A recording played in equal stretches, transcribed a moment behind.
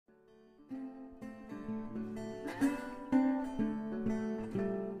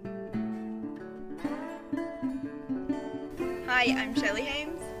Hi, I'm Shelley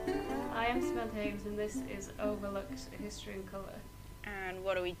Hames. I am Samantha Hames, and this is Overlooked History and Colour. And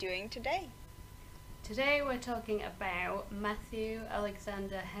what are we doing today? Today we're talking about Matthew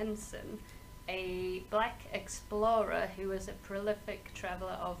Alexander Henson, a black explorer who was a prolific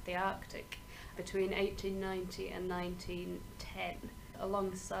traveller of the Arctic between 1890 and 1910,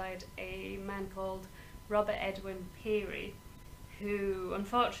 alongside a man called Robert Edwin Peary, who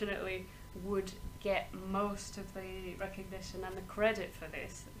unfortunately would get most of the recognition and the credit for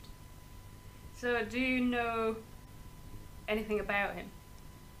this. So, do you know anything about him?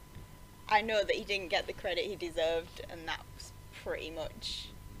 I know that he didn't get the credit he deserved, and that was pretty much.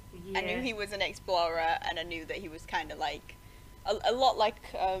 Yeah. I knew he was an explorer, and I knew that he was kind of like a lot like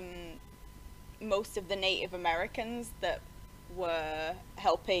most of the Native Americans that were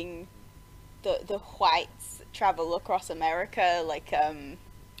helping the whites travel across America. Like,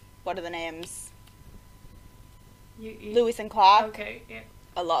 what are the names? Lewis and Clark. Okay, yeah.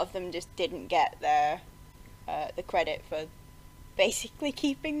 A lot of them just didn't get their the credit for basically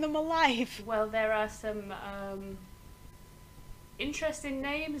keeping them alive. Well, there are some interesting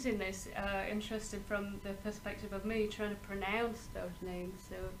names in this, interesting from the perspective of me trying to pronounce those names,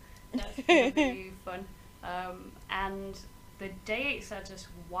 so that's going to be fun. And the dates are just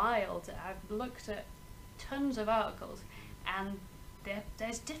wild. I've looked at tons of articles, and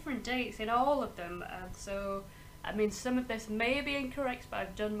there's different dates in all of them, so I mean, some of this may be incorrect, but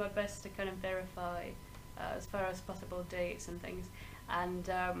I've done my best to kind of verify as far as possible dates and things, and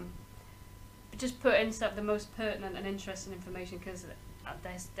just put in sort of the most pertinent and interesting information, because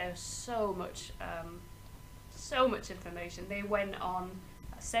there's so much information. They went on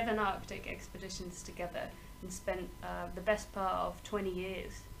 7 Arctic expeditions together and spent the best part of 20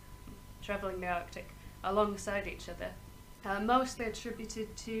 years travelling the Arctic alongside each other. Mostly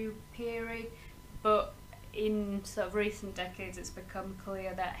attributed to Peary, but in sort of recent decades it's become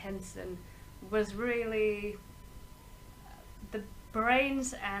clear that Henson was really the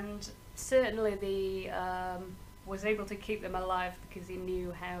brains, and certainly the was able to keep them alive because he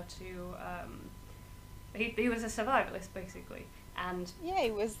knew how to he was a survivalist basically, and Yeah,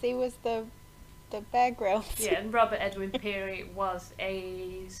 he was the Bear Grylls. yeah, and Robert Edwin Peary was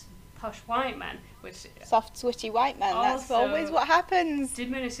a posh white man, which Soft, switchy white man. That's also always what happens.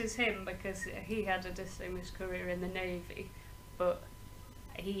 diminishes him because he had a distinguished career in the Navy, but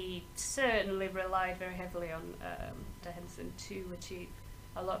he certainly relied very heavily on Henson to achieve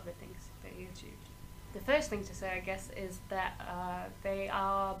a lot of the things that he achieved. The first thing to say, I guess, is that they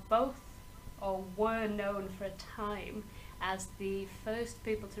are both, or were known for a time, as the first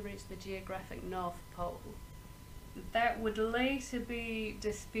people to reach the geographic North Pole. That would later be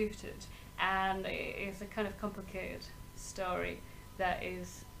disputed, and it's a kind of complicated story that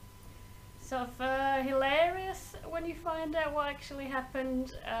is sort of hilarious when you find out what actually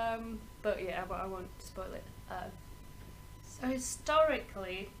happened, but yeah, I won't spoil it. So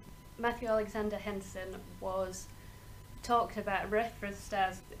historically, Matthew Alexander Henson was talked about, referenced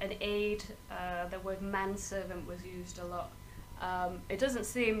as an aide. The word manservant was used a lot. It doesn't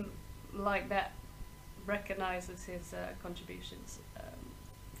seem like that recognises his contributions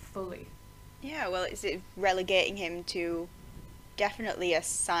fully. Yeah, well, it's relegating him to definitely a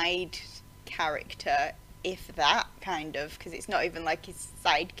side character, if that, kind of, because it's not even like his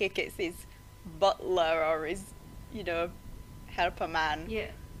sidekick, it's his butler or his, helper man.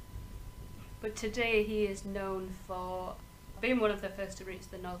 Yeah. But today he is known for being one of the first to reach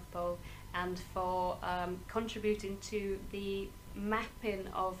the North Pole, and for contributing to the mapping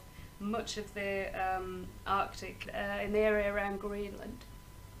of much of the Arctic in the area around Greenland.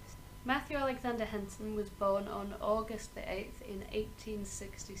 Matthew Alexander Henson was born on August the 8th in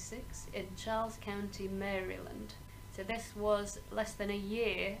 1866 in Charles County, Maryland. So this was less than a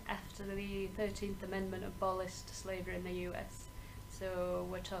year after the 13th Amendment abolished slavery in the US. So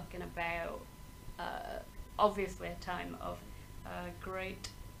we're talking about obviously a time of great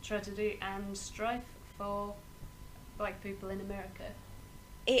tragedy and strife for black people in America.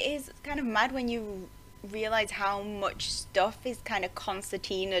 It is kind of mad when you realise how much stuff is kind of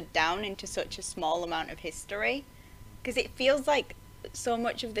concertinaed down into such a small amount of history. Because it feels like so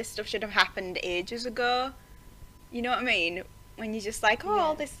much of this stuff should have happened ages ago. You know what I mean? When you're just like,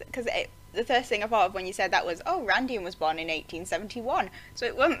 all this... Because the first thing I thought of when you said that was, Randian was born in 1871. So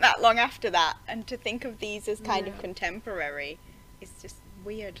it wasn't that long after that. And to think of these as kind of contemporary is just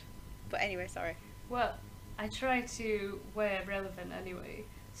weird. But anyway, sorry. Well, I try to wear relevant anyway.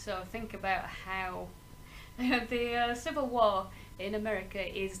 So think about how the Civil War in America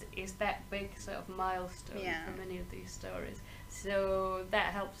is that big sort of milestone for many of these stories. So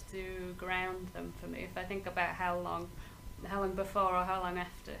that helps to ground them for me. If I think about how long how long before or how long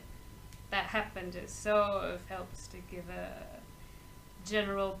after that happened. It sort of helps to give a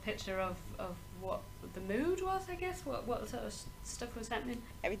general picture of what the mood was, I guess, what sort of stuff was happening.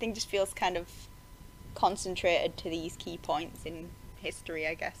 Everything just feels kind of concentrated to these key points in history,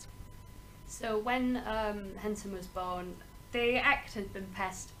 I guess. So when Henson was born, the act had been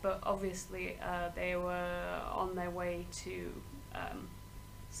passed, but obviously they were on their way to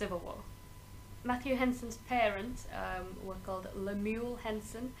civil war. Matthew Henson's parents were called Lemuel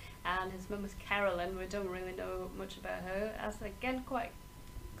Henson, and his mum was Carolyn. We don't really know much about her, as again quite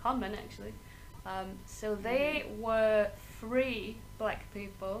common actually. So they were free black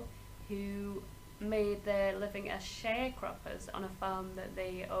people who made their living as sharecroppers on a farm that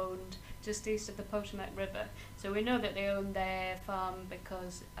they owned just east of the Potomac River. So we know that they owned their farm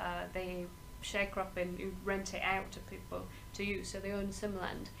because they sharecropping, you rent it out to people to use, so they owned some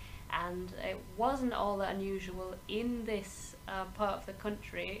land. And it wasn't all that unusual in this part of the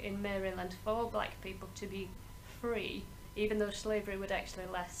country, in Maryland, for black people to be free, even though slavery would actually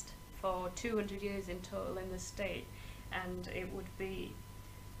last for 200 years in total in the state, and it would be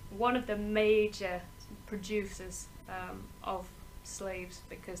one of the major producers of slaves,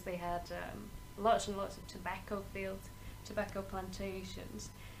 because they had lots and lots of tobacco fields, tobacco plantations.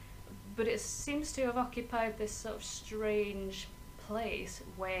 But it seems to have occupied this sort of strange place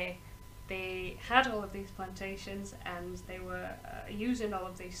where they had all of these plantations and they were using all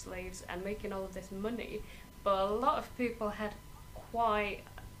of these slaves and making all of this money, but a lot of people had quite,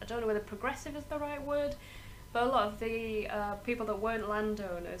 I don't know whether progressive is the right word, but a lot of the people that weren't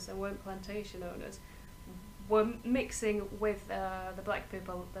landowners and weren't plantation owners were mixing with the black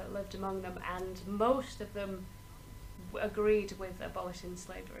people that lived among them, and most of them agreed with abolishing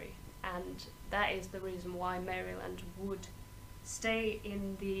slavery, and that is the reason why Maryland would stay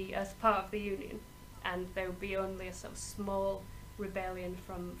in the as part of the Union, and there would be only a sort of small rebellion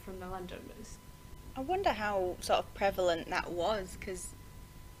from the landowners. I wonder how sort of prevalent that was, because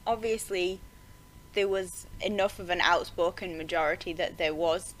obviously there was enough of an outspoken majority that there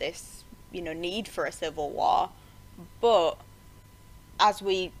was this, need for a civil war, but as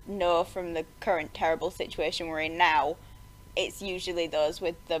we know from the current terrible situation we're in now, it's usually those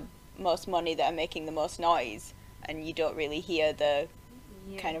with the most money that are making the most noise, and you don't really hear the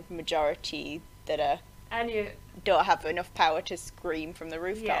kind of majority that don't have enough power to scream from the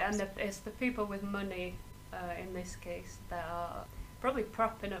rooftops. Yeah, and it's the people with money in this case that are probably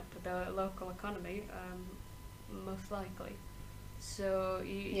propping up the local economy, most likely. So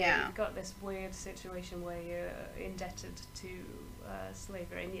you've got this weird situation where you're indebted to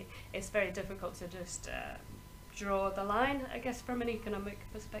slavery, and it's very difficult to just draw the line, I guess, from an economic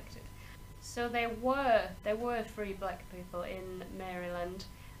perspective. So there were free black people in Maryland,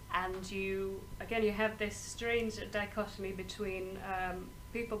 and you have this strange dichotomy between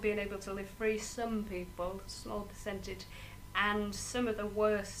people being able to live free, some people, small percentage, and some of the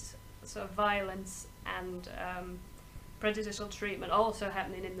worst sort of violence and prejudicial treatment also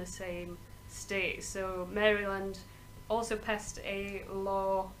happening in the same state. So Maryland also passed a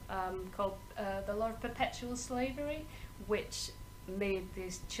law called the Law of Perpetual Slavery, which made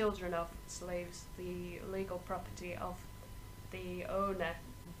these children of slaves the legal property of the owner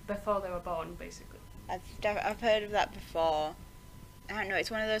before they were born, basically. I've heard of that before. I don't know,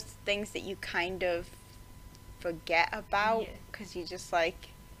 it's one of those things that you kind of forget about, because you're just like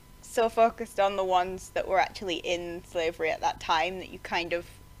so focused on the ones that were actually in slavery at that time that you kind of,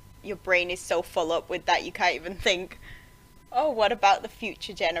 your brain is so full up with that you can't even think, oh, what about the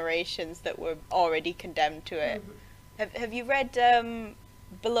future generations that were already condemned to it? Mm-hmm. Have you read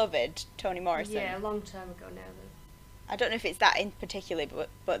Beloved, Toni Morrison? Yeah, a long time ago now though. I don't know if it's that in particular,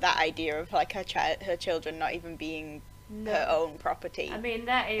 but that idea of like her children not even being her own property. I mean,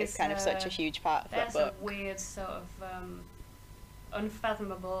 that is kind of such a huge part of that book. That's a weird sort of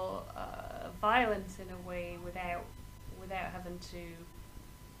unfathomable violence in a way, without having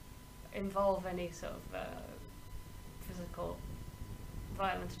to involve any sort of physical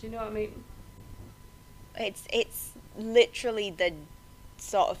violence. Do you know what I mean? It's literally the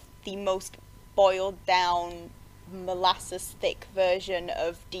sort of the most boiled down, molasses thick version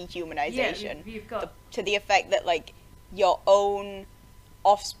of dehumanization. Yeah, you've got to the effect that like your own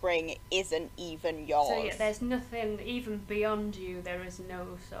offspring isn't even yours. So yeah, there's nothing even beyond you. There is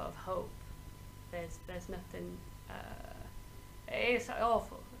no sort of hope. There's nothing. It's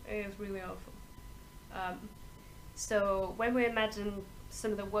awful. It is really awful. So when we imagine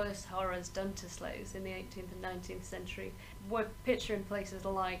some of the worst horrors done to slaves in the 18th and 19th century, we're picturing places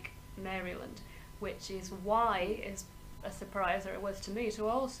like Maryland, which is why it's a surprise, or it was to me, to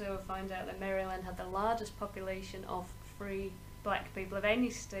also find out that Maryland had the largest population of free black people of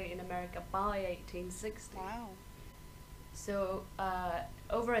any state in America by 1860. Wow. So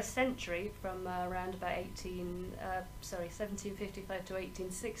over a century, from around about 1755 to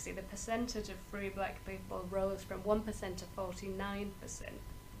 1860, the percentage of free black people rose from 1% to 49%.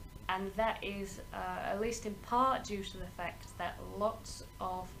 And that is at least in part due to the fact that lots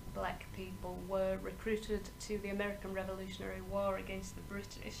of black people were recruited to the American Revolutionary War against the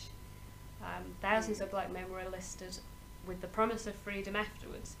British. Thousands of black men were enlisted with the promise of freedom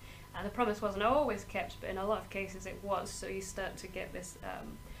afterwards. And the promise wasn't always kept, but in a lot of cases it was. So you start to get this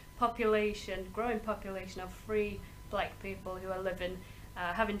growing population of free black people who are living,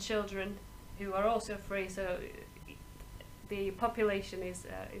 having children who are also free. So the population is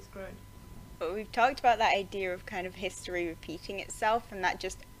growing. But we've talked about that idea of kind of history repeating itself, and that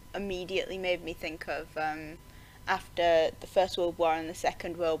just immediately made me think of after the First World War and the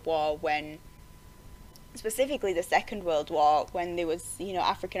Second World War, when specifically the Second World War, when there was,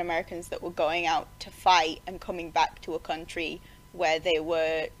 African Americans that were going out to fight and coming back to a country where they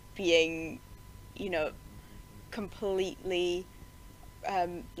were being, completely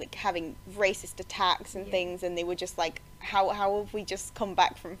like having racist attacks and things, and they were just like, how have we just come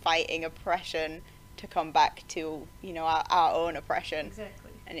back from fighting oppression to come back to, our own oppression?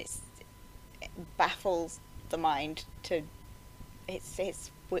 Exactly. And it baffles the mind to, it's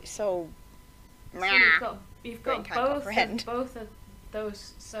so you've got both of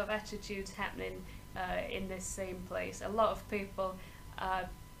those sort of attitudes happening in this same place. A lot of people are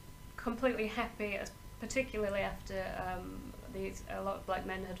completely happy, particularly after a lot of black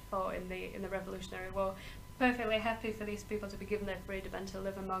men had fought in the Revolutionary War. Perfectly happy for these people to be given their freedom and to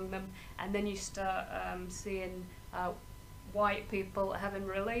live among them, and then you start seeing white people having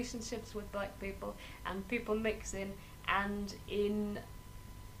relationships with black people and people mixing, and in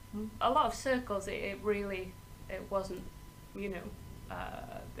a lot of circles it wasn't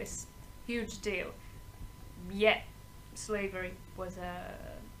this huge deal, yet slavery was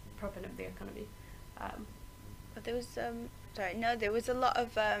propping up the economy. But there was there was a lot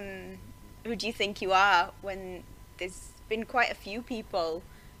of who do you think you are, when there's been quite a few people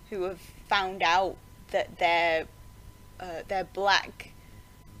who have found out that their black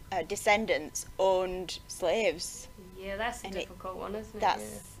descendants owned slaves. Yeah, that's a difficult one, isn't it?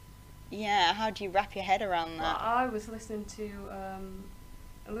 Yeah, how do you wrap your head around that? Well, I was listening to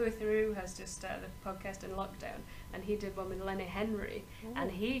Louis Theroux has just started a podcast in lockdown, and he did one with Lenny Henry. Ooh.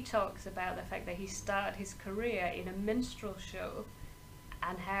 And he talks about the fact that he started his career in a minstrel show,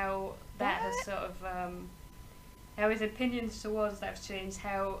 and how that has sort of how his opinions towards that have changed,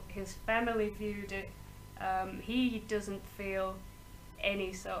 how his family viewed it. He doesn't feel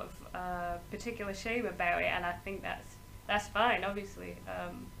any sort of particular shame about it, and I think that's fine, obviously.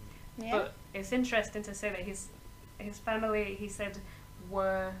 But it's interesting to say that his family, he said,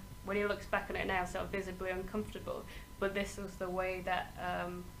 were, when he looks back on it now, sort of visibly uncomfortable, but this was the way that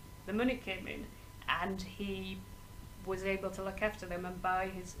the money came in, and he was able to look after them and buy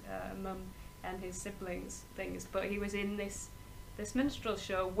his mum and his siblings things. But he was in this minstrel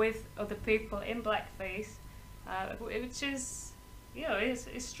show with other people in blackface, which is,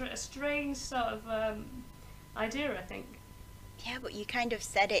 it's a strange sort of idea, I think. Yeah, but you kind of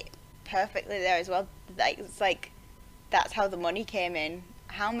said it perfectly there as well. Like, it's like, that's how the money came in.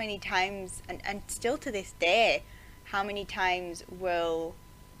 How many times, and still to this day, how many times will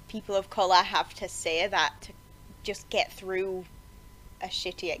people of colour have to say that to just get through a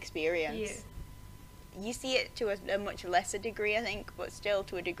shitty experience? Yeah. You see it to a much lesser degree, I think, but still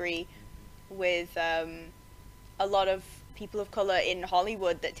to a degree with a lot of people of colour in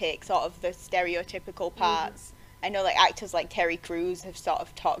Hollywood that take sort of the stereotypical parts. I know, like, actors like Terry Crews have sort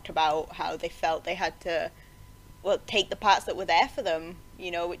of talked about how they felt they had to, take the parts that were there for them,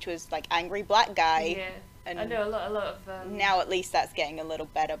 which was like angry black guy. Yeah, and I know a lot of. Now at least that's getting a little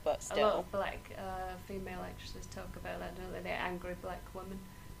better, but still. A lot of black female actresses talk about that, don't they? The angry black woman.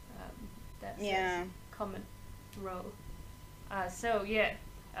 That's a common role. I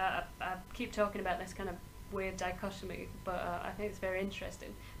keep talking about this kind of weird dichotomy, but I think it's very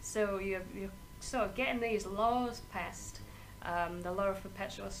interesting. So you're sort of getting these laws passed, the law of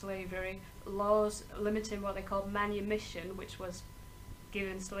perpetual slavery, laws limiting what they called manumission, which was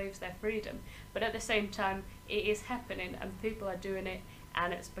giving slaves their freedom. But at the same time, it is happening and people are doing it,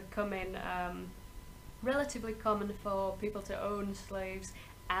 and it's becoming relatively common for people to own slaves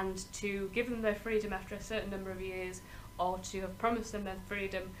and to give them their freedom after a certain number of years, or to have promised them their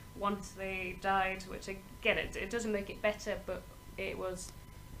freedom once they died, which, again, it doesn't make it better, but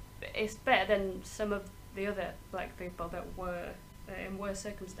it's better than some of the other black people that were in worse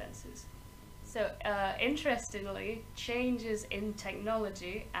circumstances. So, interestingly, changes in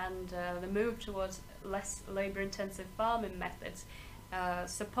technology and the move towards less labour-intensive farming methods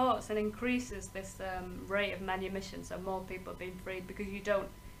supports and increases this rate of manumission, so more people being freed, because you don't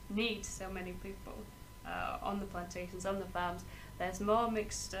need so many people on the plantations, on the farms. There's more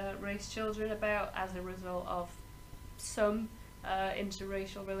mixed race children about as a result of some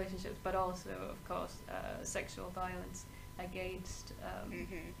interracial relationships, but also, of course, sexual violence against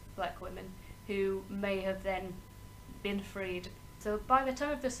black women who may have then been freed. So by the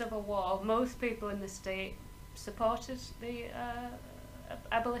time of the Civil War, most people in the state supported the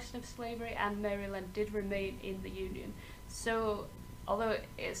abolition of slavery, and Maryland did remain in the Union. So although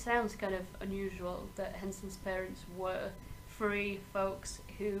it sounds kind of unusual that Henson's parents were free folks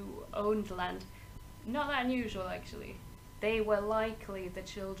who owned land, not that unusual actually. They were likely the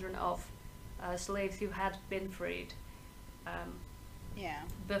children of slaves who had been freed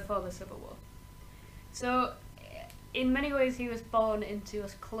before the Civil War. So in many ways he was born into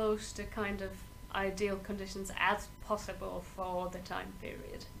as close to kind of ideal conditions as possible for the time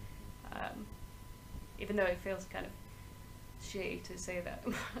period. Even though it feels kind of shitty to say that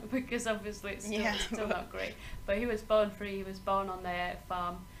because obviously it's still not great. But he was born free, he was born on their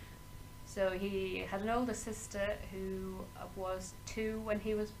farm. So he had an older sister who was 2 when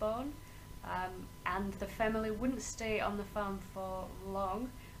he was born, and the family wouldn't stay on the farm for long.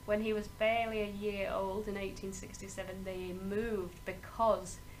 When he was barely a year old in 1867, they moved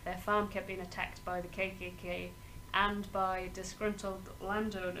because their farm kept being attacked by the KKK and by disgruntled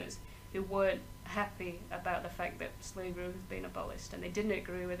landowners who weren't happy about the fact that slavery was being abolished, and they didn't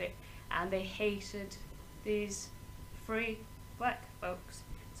agree with it, and they hated these free black folks.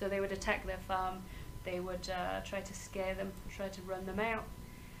 So they would attack their farm, they would try to scare them, try to run them out,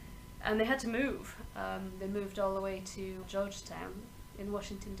 and they had to move. They moved all the way to Georgetown in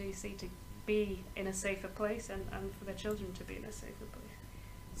Washington DC to be in a safer place, and for their children to be in a safer place.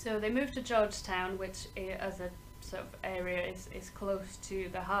 So they moved to Georgetown, which as a sort of area is close to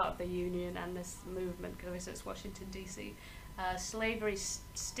the heart of the Union and this movement, because it's Washington DC. Slavery's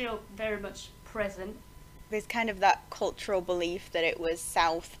still very much present. There's kind of that cultural belief that it was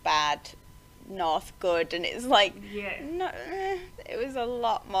South bad, North good, and it's like, it was a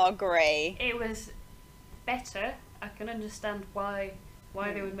lot more grey. It was better. I can understand why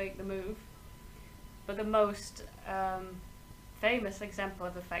they would make the move, but the most famous example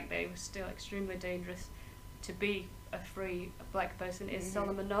of the fact that it was still extremely dangerous to be a free black person is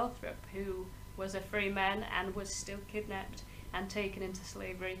Solomon Northup, who was a free man and was still kidnapped and taken into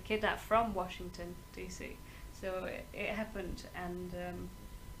slavery, kidnapped from Washington DC. So it happened, and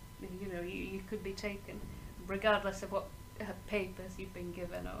you could be taken regardless of what papers you've been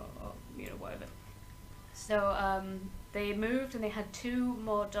given or whatever. So they moved, and they had 2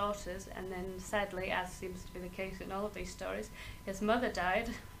 more daughters, and then sadly, as seems to be the case in all of these stories, his mother died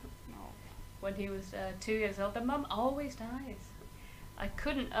when he was 2 years old. The mum always dies. I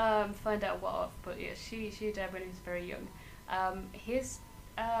couldn't find out what of, but yeah, she died when he was very young. His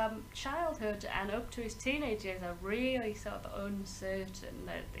childhood and up to his teenage years are really sort of uncertain.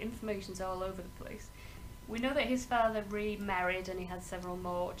 The information's all over the place. We know that his father remarried and he had several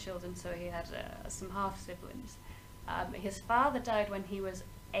more children, so he had some half-siblings. His father died when he was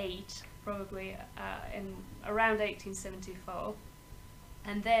 8, probably in around 1874.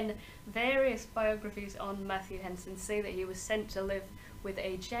 And then various biographies on Matthew Henson say that he was sent to live with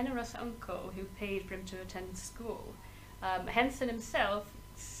a generous uncle who paid for him to attend school. Henson himself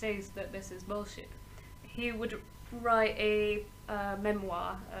says that this is bullshit. He would write a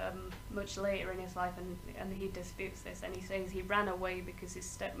memoir much later in his life, and he disputes this, and he says he ran away because his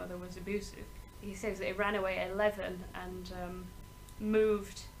stepmother was abusive. He says that he ran away at 11 and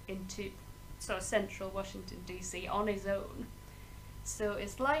moved into sort of central Washington DC on his own. So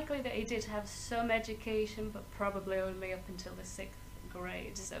it's likely that he did have some education, but probably only up until the 6th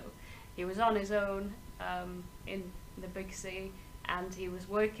grade. So he was on his own in the big city, and he was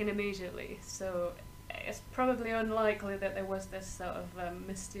working immediately. So it's probably unlikely that there was this sort of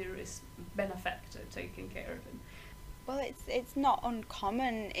mysterious benefactor taking care of him. Well, it's not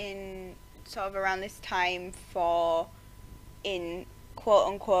uncommon in sort of around this time in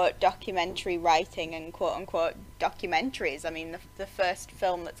quote-unquote documentary writing and quote-unquote documentaries. I mean, the first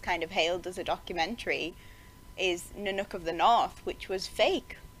film that's kind of hailed as a documentary is Nanook of the North, which was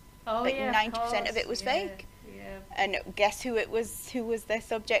fake. Oh, like yeah, 90% of it was fake. Yeah. And guess who was their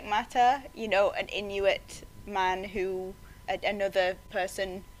subject matter? An Inuit man another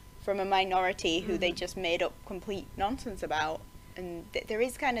person from a minority who they just made up complete nonsense about. And there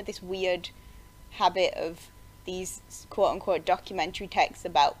is kind of this weird habit of these quote unquote documentary texts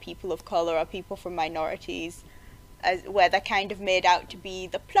about people of color or people from minorities, as where they're kind of made out to be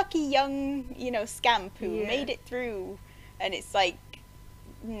the plucky young, scamp who Yeah. made it through, and it's like,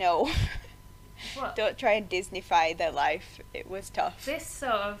 no, Well, don't try and Disneyfy their life. It was tough. this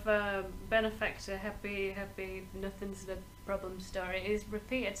sort of benefactor, happy, nothing's the problem story is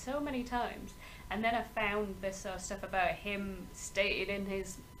repeated so many times. And then I found this sort of stuff about him stated in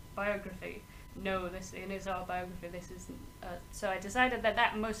his biography. No, this in his autobiography. This isn't. So I decided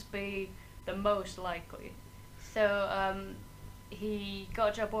that must be the most likely. So he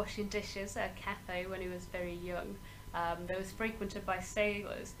got a job washing dishes at a cafe when he was very young. That was frequented by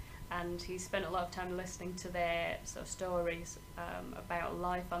sailors, and he spent a lot of time listening to their sort of stories about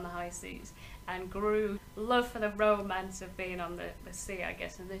life on the high seas, and grew love for the romance of being on the sea, I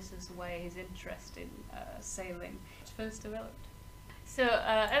guess, and this is where his interest in sailing first developed. So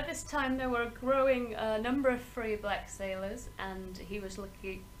at this time there were a growing number of free black sailors, and he was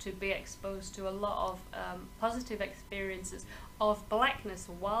lucky to be exposed to a lot of positive experiences of blackness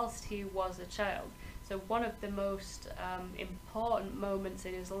whilst he was a child. So one of the most important moments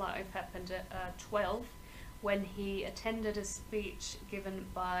in his life happened at 12, when he attended a speech given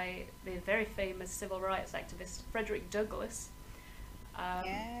by the very famous civil rights activist Frederick Douglass.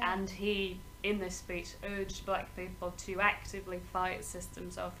 And he, in this speech, urged black people to actively fight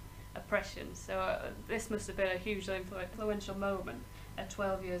systems of oppression. So this must have been a hugely influential moment at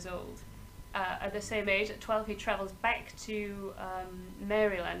 12 years old. At the same age, at 12, he travels back to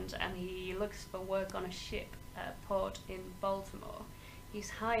Maryland, and he looks for work on a ship at a port in Baltimore. He's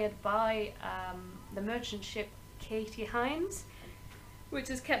hired by the merchant ship Katie Hines, which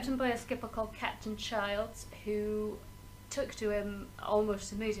is captained by a skipper called Captain Childs, who took to him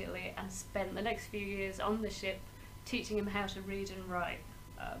almost immediately and spent the next few years on the ship teaching him how to read and write.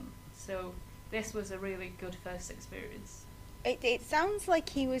 So this was a really good first experience. It sounds like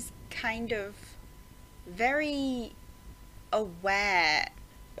he was kind of very aware,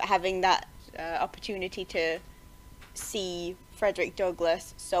 having that opportunity to see Frederick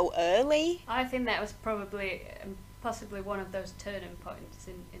Douglass so early. I think that was probably possibly one of those turning points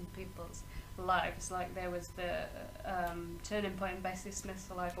in people's lives. Like there was the turning point in Bessie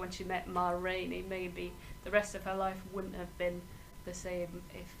Smith's life when she met Ma Rainey. Maybe the rest of her life wouldn't have been the same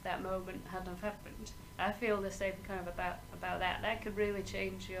if that moment hadn't happened. I feel the same kind of about that. That could really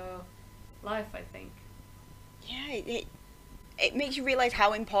change your life, I think. Yeah, it makes you realize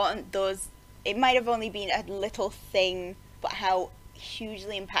how important those. It might have only been a little thing, but how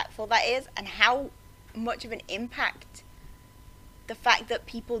hugely impactful that is, and how much of an impact the fact that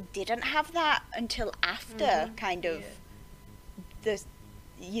people didn't have that until after kind of the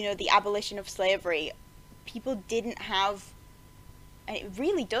the abolition of slavery. People didn't have, and it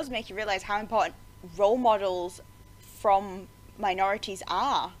really does make you realize how important role models from minorities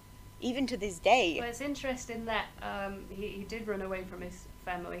are, even to this day. Well, it's interesting that he did run away from his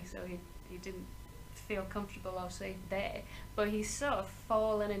family, so he didn't feel comfortable or safe there, but he's sort of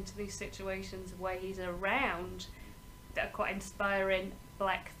fallen into these situations where he's around that are quite inspiring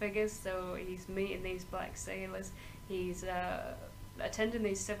black figures. So he's meeting these black sailors, he's attending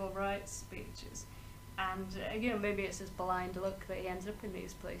these civil rights speeches, and maybe it's his blind luck that he ends up in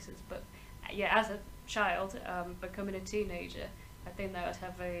these places, but yeah, as a child, becoming a teenager, I think that would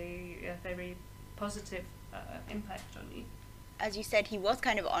have a very positive impact on you. As you said, he was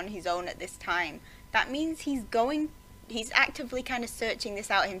kind of on his own at this time. That means he's actively kind of searching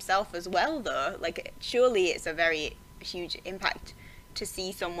this out himself as well, though. Like, surely it's a very huge impact to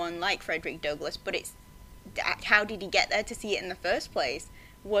see someone like Frederick Douglass, but how did he get there to see it in the first place?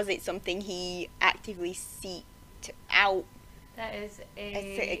 Was it something he actively sought out? That is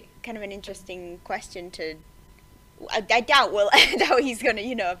a kind of an interesting question to. I doubt he's gonna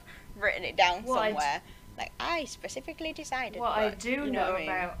have written it down somewhere. Like, I specifically decided. What I do know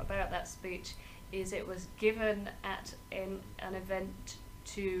about that speech is it was given at an event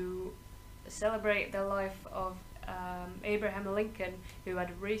to celebrate the life of Abraham Lincoln, who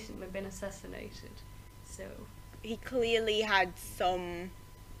had recently been assassinated. So he clearly had some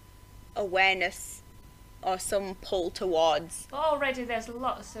awareness or some pull towards. Already there's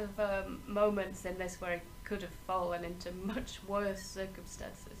lots of moments in this where he could have fallen into much worse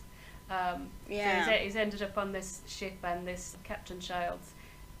circumstances. So he's ended up on this ship, and this Captain Childs,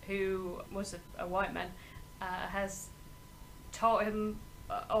 who was a white man, has taught him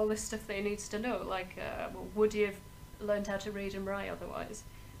all this stuff that he needs to know. Like, would he have learned how to read and write otherwise?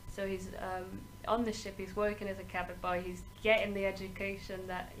 So he's on this ship, he's working as a cabin boy, he's getting the education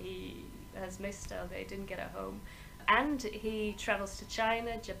that he has missed or that he didn't get at home, And he travels to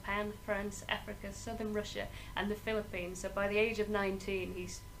China, Japan, France, Africa, southern Russia, and the Philippines. So by the age of 19,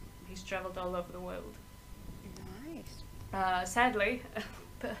 he's travelled all over the world. Nice. Sadly,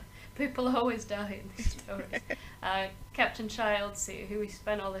 people always die in these stories. Captain Childs, who he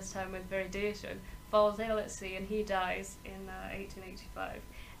spent all this time with, very dear to him, falls ill at sea and he dies in 1885.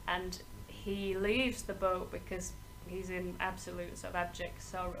 And he leaves the boat because he's in absolute sort of abject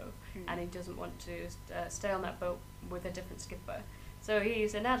sorrow, and he doesn't want to stay on that boat with a different skipper. So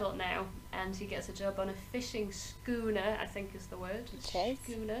he's an adult now, and he gets a job on a fishing schooner, I think is the word. Okay.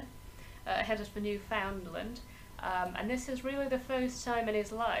 Schooner, headed for Newfoundland. And this is really the first time in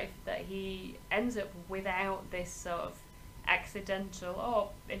his life that he ends up without this sort of accidental or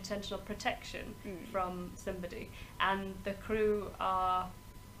intentional protection from somebody. And the crew are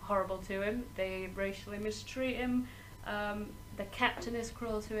horrible to him. They racially mistreat him. The captain is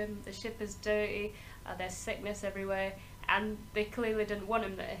cruel to him. The ship is dirty. There's sickness everywhere. And they clearly didn't want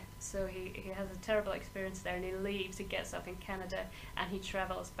him there. So he has a terrible experience there, and he leaves. He gets off in Canada and he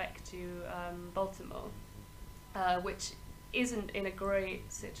travels back to Baltimore. Which isn't in a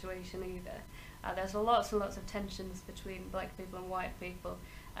great situation either. There's lots and lots of tensions between black people and white people,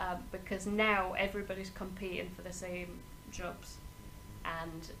 because now everybody's competing for the same jobs,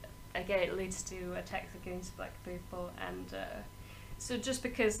 and again it leads to attacks against black people. And so just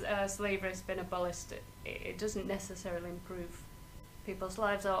because slavery has been abolished, it doesn't necessarily improve people's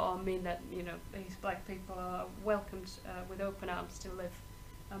lives, or mean that, you know, these black people are welcomed with open arms to live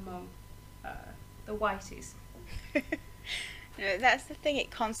among the whiteys. No, that's the thing, it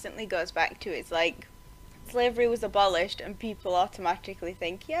constantly goes back to. It's like slavery was abolished and people automatically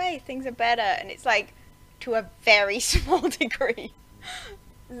think, yay, things are better. And it's like, to a very small degree.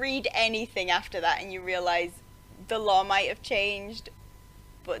 Read anything after that and you realise the law might have changed,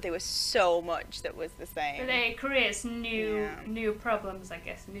 but there was so much that was the same. But it creates new problems, I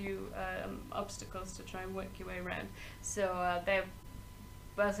guess, new obstacles to try and work your way around. So there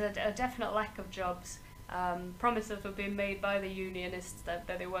was a definite lack of jobs. Promises were being made by the unionists that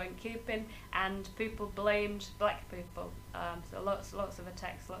they weren't keeping, and people blamed black people. So lots of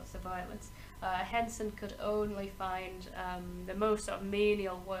attacks, lots of violence. Henson could only find the most sort of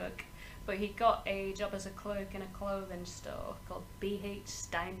menial work, but he got a job as a clerk in a clothing store called B.H.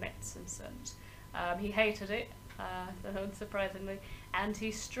 Steinmetz and Sons. He hated it, unsurprisingly, and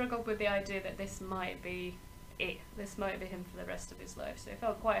he struggled with the idea that this might be it. This might be him for the rest of his life, so he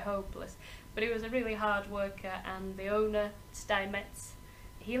felt quite hopeless. But he was a really hard worker, and the owner, Steinmetz,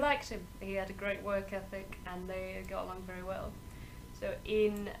 he liked him. He had a great work ethic, and they got along very well. So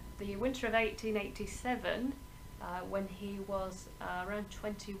in the winter of 1887, when he was around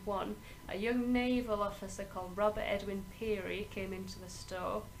 21, a young naval officer called Robert Edwin Peary came into the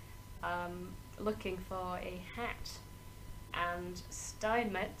store looking for a hat, and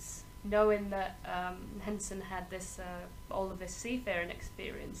Steinmetz, knowing that Henson had this all of this seafaring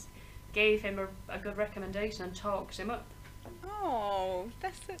experience, gave him a good recommendation and talked him up. Oh,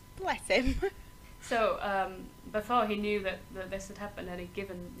 bless him. So before he knew that this had happened and he'd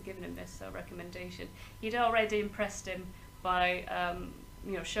given him this recommendation, he'd already impressed him by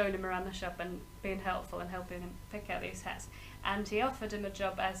showing him around the shop and being helpful and helping him pick out these hats. And he offered him a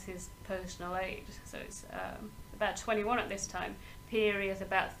job as his personal aide. So it's about 21 at this time. Peary is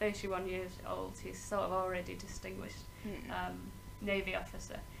about 31 years old. He's sort of already distinguished Navy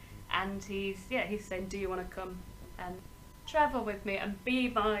officer. And he's saying, do you want to come and travel with me and be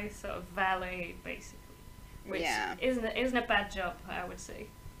my sort of valet, basically? Which isn't a bad job, I would say.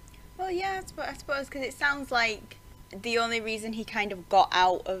 Well, yeah, I suppose, because it sounds like the only reason he kind of got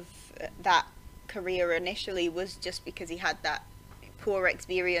out of that career initially was just because he had that poor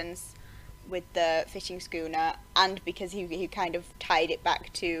experience with the fishing schooner, and because he kind of tied it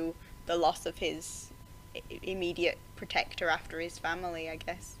back to the loss of his immediate protector after his family, I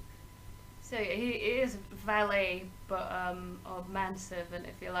guess. So he is valet, but or manservant,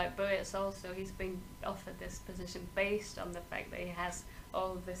 if you like. But it's also, he's been offered this position based on the fact that he has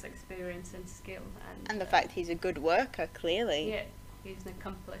all of this experience and skill, and the fact he's a good worker, clearly. Yeah, he's an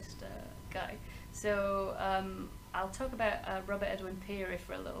accomplished guy. So I'll talk about Robert Edwin Peary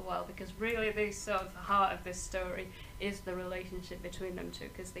for a little while, because really the sort of heart of this story is the relationship between them two,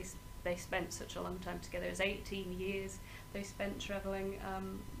 because they spent such a long time together. It was 18 years they spent travelling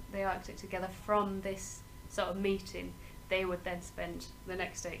the Arctic together. From this sort of meeting, they would then spend the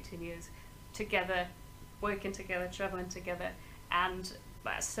next 18 years together, working together, travelling together, and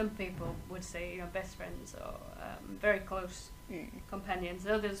some people would say, best friends or very close companions.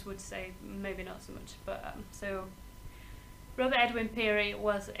 Others would say maybe not so much. But so Robert Edwin Peary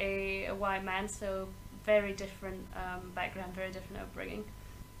was a white man, so very different background, very different upbringing.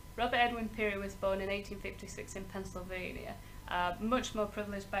 Robert Edwin Peary was born in 1856 in Pennsylvania. Much more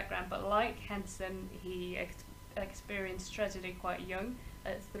privileged background, but like Henson, he experienced tragedy quite young.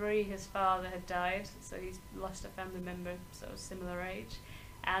 At 3, his father had died, so he's lost a family member, sort of similar age,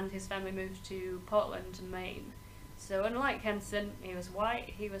 and his family moved to Portland, Maine. So unlike Henson, he was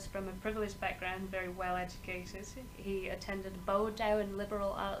white, he was from a privileged background, very well educated. He attended Bowdoin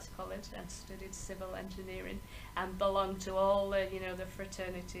Liberal Arts College and studied civil engineering, and belonged to all the, the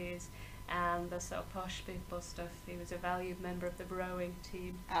fraternities and the sort of posh people stuff. He was a valued member of the rowing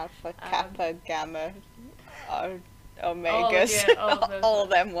team. Alpha, Kappa, Gamma, Omegas, all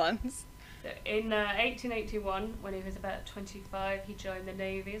them ones. In 1881, when he was about 25, he joined the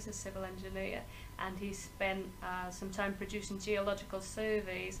Navy as a civil engineer, and he spent some time producing geological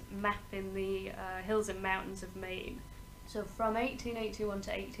surveys mapping the hills and mountains of Maine. So from 1881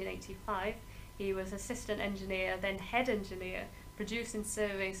 to 1885, he was assistant engineer, then head engineer, producing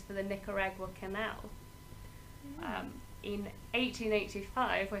surveys for the Nicaragua Canal. In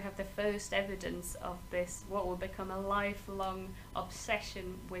 1885, we have the first evidence of this, what will become a lifelong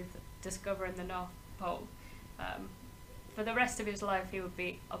obsession with discovering the North Pole. For the rest of his life, he would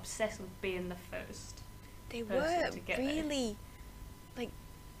be obsessed with being the first. They were really,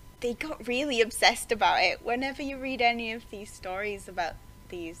 they got really obsessed about it. Whenever you read any of these stories about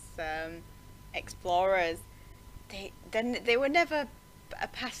these explorers, they were never a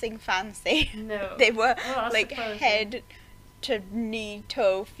passing fancy. No. They were head to knee,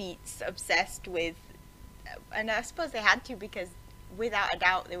 toe, feet obsessed with, and I suppose they had to, because without a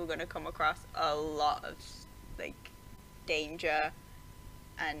doubt they were going to come across a lot of danger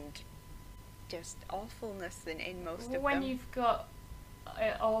and just awfulness in most of them. When you've got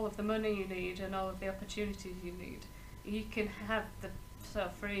all of the money you need and all of the opportunities you need, you can have the sort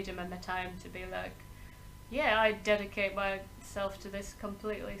of freedom and the time to be like, yeah, I dedicate myself to this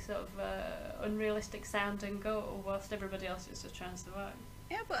completely sort of unrealistic sounding goal, whilst everybody else is just trying to survive.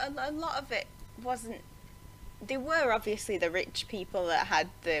 Yeah, but a lot of it wasn't. They were obviously the rich people that had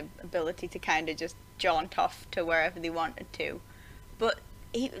the ability to kind of just jaunt off to wherever they wanted to, but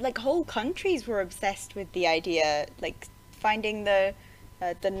whole countries were obsessed with the idea. Like finding the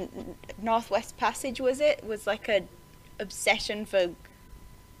Northwest Passage was like a obsession for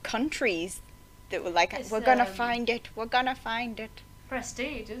countries that were like, we're gonna find it.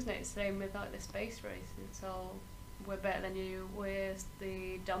 Prestige, isn't it? Same with like the space race. It's all, we're better than you. We're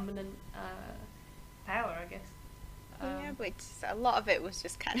the dominant power, I guess. Yeah, but a lot of it was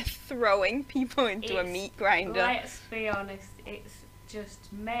just kind of throwing people into a meat grinder. Let's be honest, it's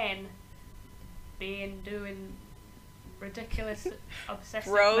just men doing ridiculous,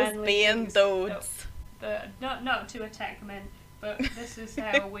 obsessive, bros being things. those. But not to attack men, but this is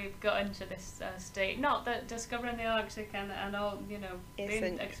how we've got into this state. Not that discovering the Arctic and all,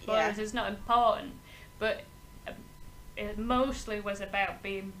 being explorers is not important, but it mostly was about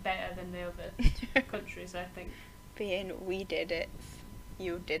being better than the other countries, I think. We did it,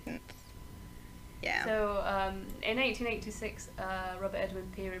 you didn't. Yeah. So in 1886, Robert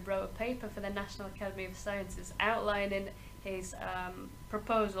Edwin Peary wrote a paper for the National Academy of Sciences outlining his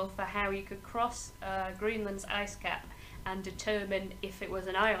proposal for how you could cross Greenland's ice cap and determine if it was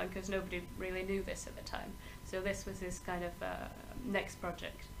an island, because nobody really knew this at the time. So this was his kind of next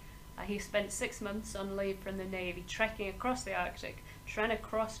project. He spent 6 months on leave from the Navy, trekking across the Arctic, trying to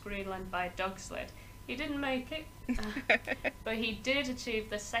cross Greenland by dog sled. He didn't make it, but he did achieve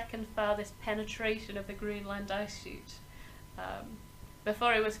the second farthest penetration of the Greenland ice sheet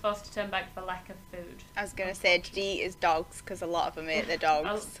before he was forced to turn back for lack of food. I was going to say, did he eat his dogs? Because a lot of them ate their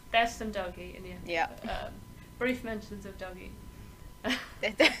dogs. There's some dog eating, yeah. Yeah. Brief mentions of dog eating.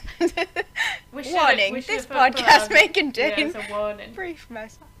 Warning, this podcast may contain a warning. brief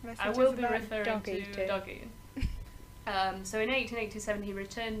messages I will be about referring dog to eating. dog eating. So in 1887 he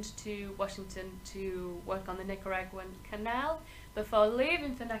returned to Washington to work on the Nicaraguan Canal. Before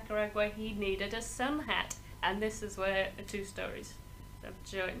leaving for Nicaragua he needed a sun hat, and this is where the two stories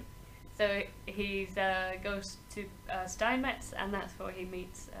join. So he goes to Steinmetz, and that's where he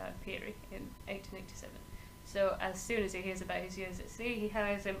meets Peary in 1887. So as soon as he hears about his years at sea, he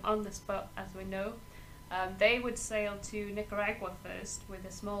hires him on the spot, as we know. They would sail to Nicaragua first with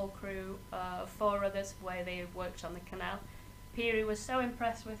a small crew of 4 others where they had worked on the canal. Peary was so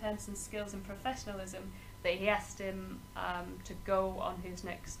impressed with Henson's skills and professionalism that he asked him to go on his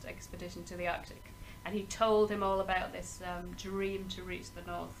next expedition to the Arctic. And he told him all about this dream to reach the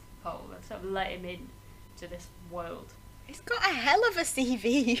North Pole, and sort of let him in to this world. He's got a hell of a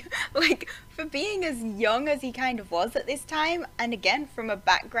CV, for being as young as he kind of was at this time, and again from a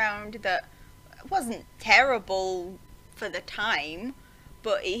background that wasn't terrible for the time,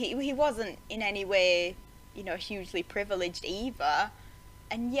 but he wasn't in any way, hugely privileged either.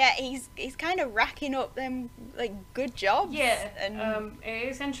 And yet he's kind of racking up them like good jobs. Yeah, And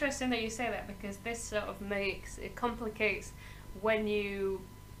it's interesting that you say that, because this sort of it complicates when you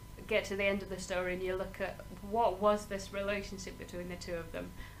get to the end of the story and you look at what was this relationship between the two of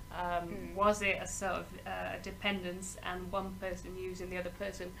them. Was it a sort of dependence and one person using the other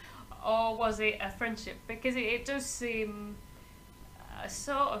person, or was it a friendship? Because it does seem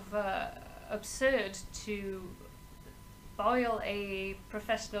sort of absurd to boil a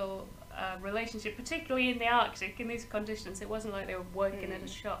professional relationship, particularly in the Arctic, in these conditions. It wasn't like they were working at a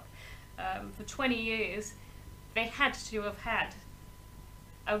shop. For 20 years, they had to have had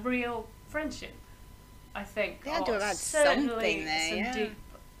a real friendship, I think. they had to or have had certainly something there, some yeah. deep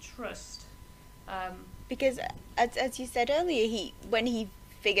trust. Because as you said earlier, when he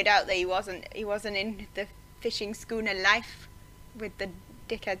figured out that he wasn't in the fishing schooner life with the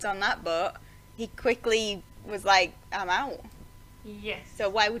dickheads on that boat, he quickly was like, I'm out. Yes. So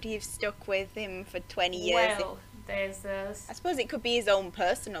why would he have stuck with him for 20 years? Well, there's I suppose it could be his own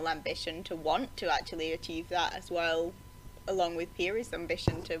personal ambition to want to actually achieve that as well, along with Peary's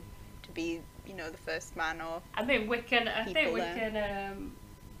ambition to be, the first man or I think we can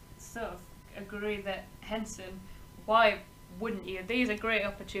sort of agree that Henson, why wouldn't you? These are great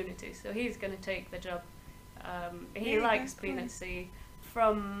opportunities, so he's going to take the job. He likes being at sea.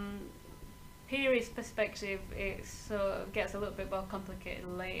 From Peary's perspective, it sort of gets a little bit more complicated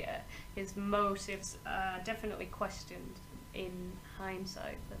later. His motives are definitely questioned in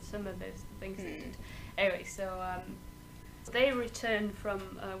hindsight for some of the things they did. Anyway, so they returned from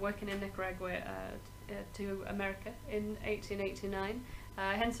working in Nicaragua to America in 1889.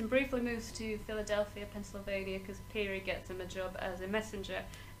 Henson briefly moves to Philadelphia, Pennsylvania, because Peary gets him a job as a messenger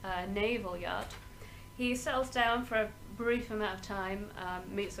at a naval yard. He settles down for a brief amount of time,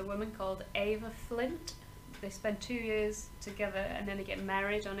 meets a woman called Ava Flint. They spend 2 years together, and then they get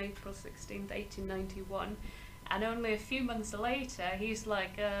married on April 16th, 1891. And only a few months later, he's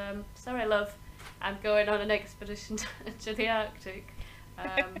like, sorry love, I'm going on an expedition to the Arctic.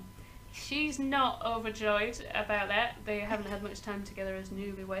 She's not overjoyed about that. They haven't had much time together as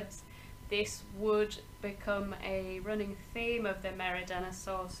newlyweds. This would become a running theme of their marriage and a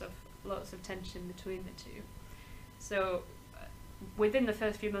source of lots of tension between the two. So within the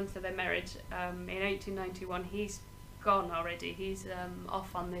first few months of their marriage, in 1891, he's gone already. He's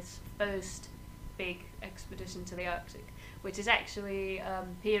off on this first big expedition to the Arctic, which is actually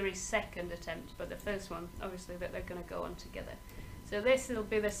Peary's second attempt, but the first one, obviously, that they're going to go on together. So this will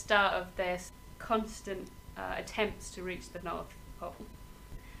be the start of their constant attempts to reach the North Pole.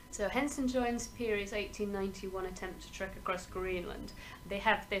 So Henson joins Peary's 1891 attempt to trek across Greenland. They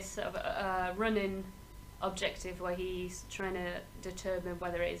have this sort of run-in objective where he's trying to determine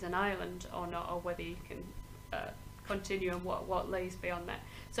whether it is an island or not, or whether you can continue and what lays beyond that.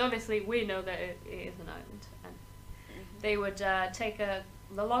 So obviously we know that it is an island, and they would take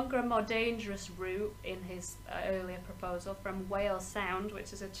the longer and more dangerous route in his earlier proposal from Whale Sound,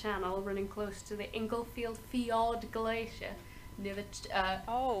 which is a channel running close to the Inglefield Fjord Glacier, near the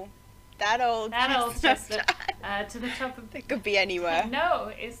that old chestnut, to the top of. It could be anywhere.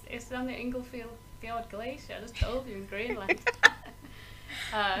 No, it's on the Inglefield Fjord Glacier. I just told you, in Greenland.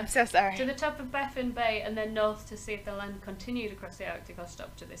 I'm so sorry. To the top of Baffin Bay, and then north to see if the land continued across the Arctic or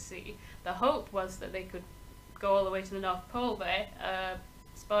stopped to the sea. The hope was that they could go all the way to the North Pole there.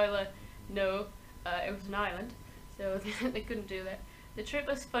 Spoiler, no, it was an island, so they couldn't do that. The trip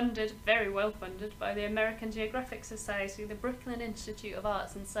was funded, very well funded, by the American Geographic Society, the Brooklyn Institute of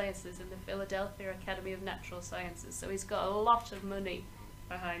Arts and Sciences, and the Philadelphia Academy of Natural Sciences, so he's got a lot of money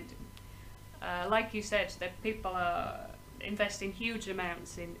behind him. Like you said, that people are investing huge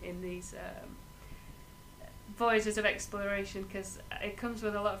amounts in these voyages of exploration, because it comes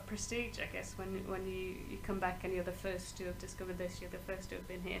with a lot of prestige, I guess, when you come back and you're the first to have discovered this, you're the first to have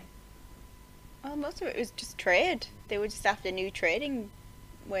been here. Well, most of it was just trade. They were just after new trading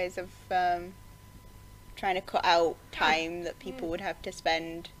ways of trying to cut out time that people would have to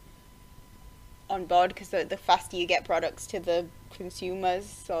spend on board, because the faster you get products to the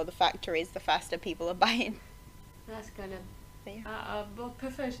consumers or the factories, the faster people are buying. That's kind of... Yeah. I would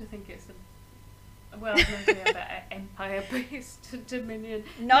prefer to think it's maybe about empire-based dominion.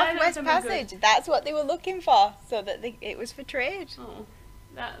 Northwest Passage, that's what they were looking for, so that it was for trade. Oh,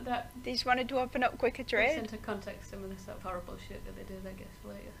 they just wanted to open up quicker puts trade. into context some of the sort of horrible shit that they did, I guess,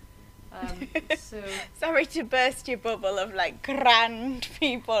 later. So Sorry to burst your bubble of like grand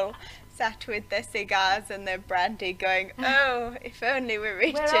people sat with their cigars and their brandy going, oh, if only we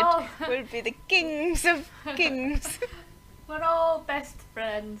Richard all would be the kings of kings. we're all best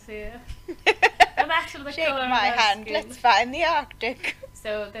friends here. No matter the Shake colour my of our hand, skin. let's find the Arctic.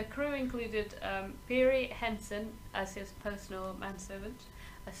 So the crew included Peary Henson as his personal manservant,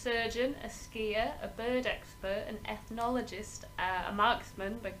 a surgeon, a skier, a bird expert, an ethnologist, a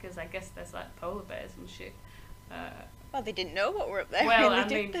marksman, because I guess there's like polar bears and shit. Well, they didn't know what were up there, Well, really, I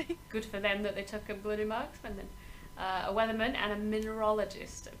did mean, they? good for them that they took a bloody marksman then. A weatherman and a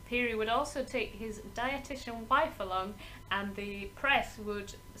mineralogist. Peary would also take his dietitian wife along, and the press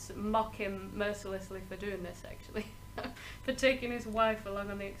would mock him mercilessly for doing this, actually. For taking his wife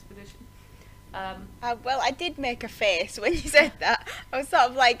along on the expedition. Well, I did make a face when you said that. I was sort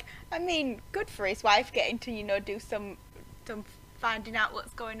of like, I mean, good for his wife getting to, do some finding out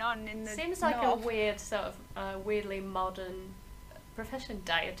what's going on in the Seems like north. a weird sort of weirdly modern profession,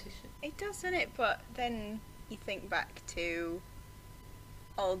 dietitian. It does, doesn't it? But then you think back to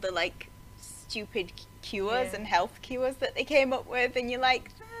all the like stupid cures Yeah. and health cures that they came up with, and you're like,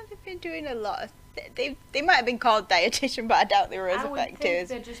 they've been doing a lot of. They might have been called dietitian, but I doubt they were as I would effective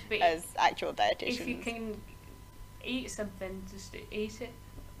think they'd just be, as actual dietitians. if you can eat something, just eat it.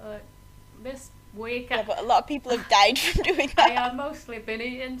 This week, Yeah, but a lot of people have died from doing I that. have mostly been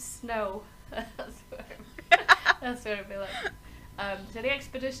eating snow. That's what it'd be like. So the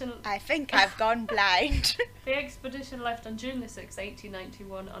expedition. I think I've gone blind. The expedition left on June the 6th,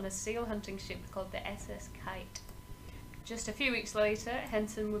 1891, on a seal hunting ship called the SS Kite. Just a few weeks later,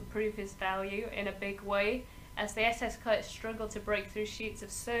 Henson would prove his value in a big way. As the SS Kite struggled to break through sheets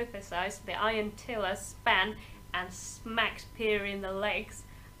of surface ice, the iron tiller span and smacked Peary in the legs.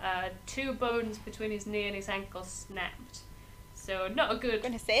 2 bones between his knee and his ankle snapped. So not a good. I'm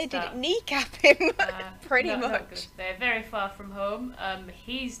gonna say, did start. it kneecap him? Pretty Not much. good. They're very far from home.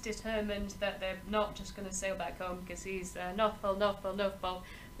 He's determined that they're not just going to sail back home because he's North Pole, North Pole, North Pole.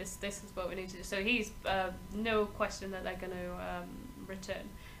 This is what we need to do. So he's no question that they're going to return.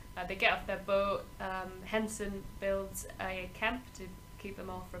 They get off their boat. Henson builds a camp to keep them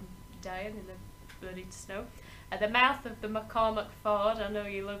all from dying in the bloody snow. At the mouth of the McCormick Ford, I know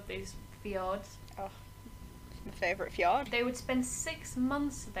you love these fjords. Oh, my favourite fjord. They would spend 6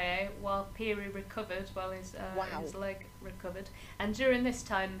 months there while Peary recovered, while his Wow. leg recovered. And during this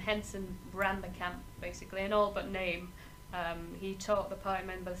time, Henson ran the camp, basically, in all but name. He taught the party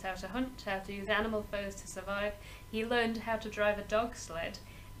members how to hunt, how to use animal furs to survive. He learned how to drive a dog sled.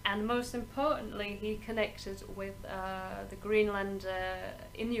 And most importantly, he connected with the Greenland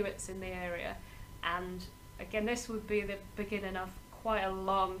Inuits in the area. And again, this would be the beginning of quite a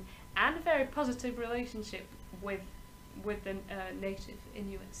long and very positive relationship with the native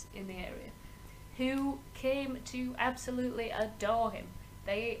Inuits in the area, who came to absolutely adore him.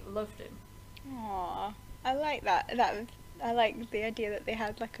 They loved him. Aww, I like that. I like the idea that they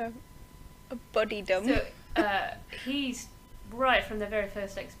had like a buddydom. So he's right from the very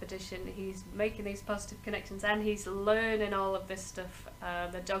first expedition. He's making these positive connections, and he's learning all of this stuff,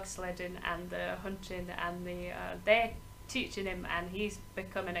 the dog sledding and the hunting, and they're teaching him, and he's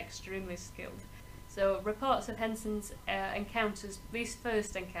becoming extremely skilled. So reports of Henson's encounters, these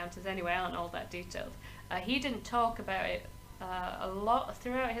first encounters anyway, aren't all that detailed. He didn't talk about it a lot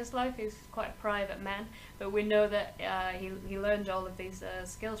throughout his life. He's quite a private man, but we know that he learned all of these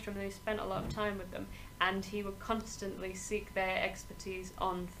skills from them. He spent a lot of time with them, and he would constantly seek their expertise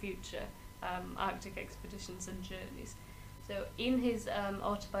on future Arctic expeditions and journeys. So in his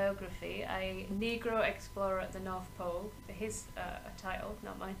autobiography, A Negro Explorer at the North Pole, his title,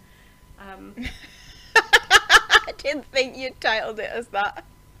 not mine. I didn't think you titled it as that.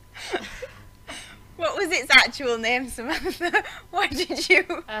 What was its actual name, Samantha? What did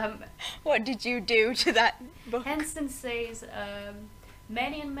you do to that book? Henson says,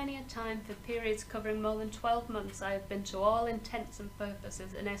 many and many a time for periods covering more than 12 months I have been to all intents and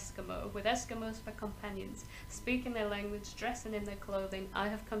purposes an Eskimo, with Eskimos for companions, speaking their language, dressing in their clothing. I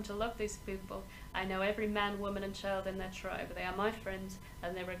have come to love these people. I know every man, woman and child in their tribe. They are my friends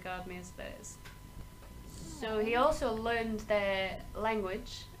and they regard me as theirs. So he also learned their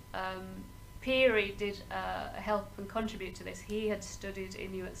language. Peary did help and contribute to this. He had studied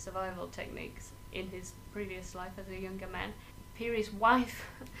Inuit survival techniques in his previous life as a younger man. Peary's wife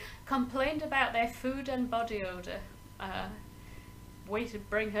complained about their food and body odour. Way to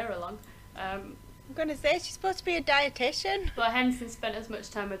bring her along. I'm going to say she's supposed to be a dietitian. But Henson spent as much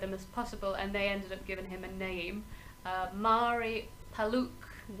time with them as possible, and they ended up giving him a name, Mari Paluk.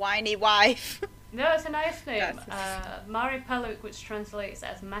 Whiny wife. No, it's a nice name. That's Mari Paluk, which translates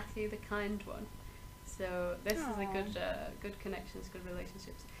as Matthew the Kind One. So this is a Aw. good connections, good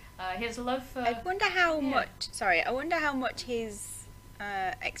relationships. His love for I wonder how yeah. much. Sorry, I wonder how much his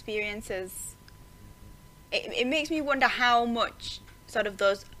experiences. It makes me wonder how much sort of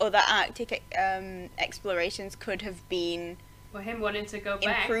those other Arctic explorations could have been Well, him wanting to go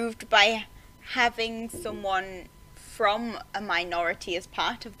back. improved by having someone from a minority as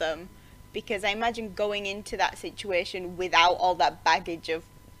part of them. Because I imagine going into that situation without all that baggage of,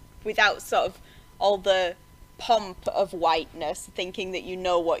 without sort of all the pomp of whiteness, thinking that you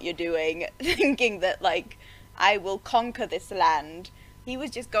know what you're doing, thinking that like I will conquer this land. He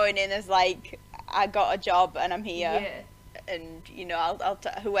was just going in as like I got a job and I'm here, Yeah. and you know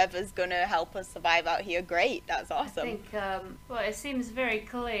whoever's gonna help us survive out here, great. That's I awesome. think, well, it seems very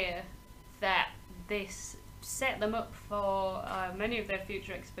clear that this set them up for many of their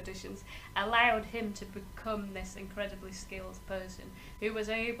future expeditions, allowed him to become this incredibly skilled person who was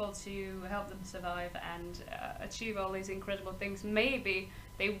able to help them survive and achieve all these incredible things. Maybe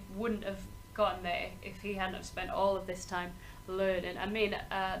they wouldn't have gotten there if he hadn't have spent all of this time learning. I mean,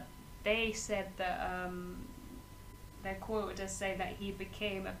 they said that they're quoted as saying that he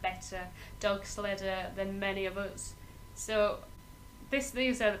became a better dog sledder than many of us. So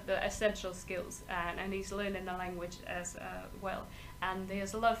these are the essential skills, and he's learning the language as well. And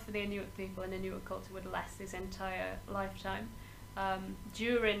his love for the Inuit people and Inuit culture would last his entire lifetime.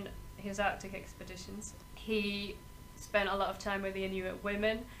 During his Arctic expeditions, he spent a lot of time with the Inuit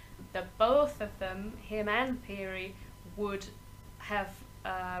women. The both of them, him and Peary, would have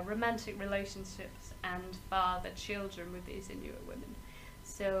romantic relationships and father children with these Inuit women.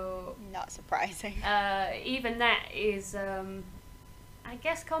 So Not surprising. even that is, I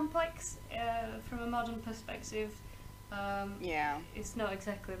guess, complex from a modern perspective. Yeah. It's not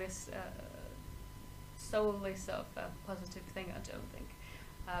exactly this solely sort of a positive thing, I don't think,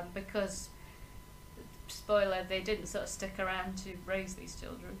 because spoiler, they didn't sort of stick around to raise these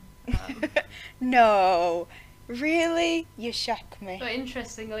children. No. Really? You shock me. But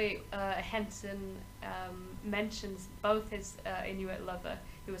interestingly, Henson mentions both his Inuit lover,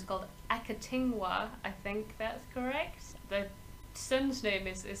 who was called Akatingwa, I think that's correct. The son's name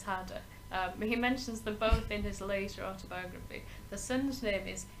is harder. He mentions them both in his later autobiography. The son's name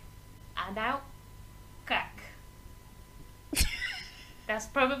is Anaukak. That's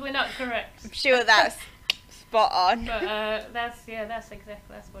probably not correct. I'm sure that's spot on. But that's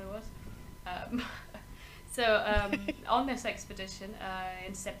what it was. On this expedition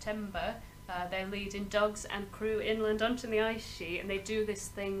in September, they're leading dogs and crew inland onto the ice sheet, and they do this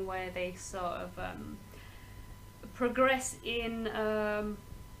thing where they sort of progress in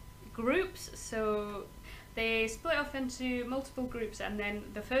groups. So they split off into multiple groups, and then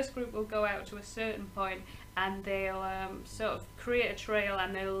the first group will go out to a certain point and they'll sort of create a trail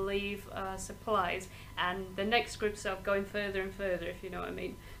and they'll leave supplies, and the next group's sort of going further and further, if you know what I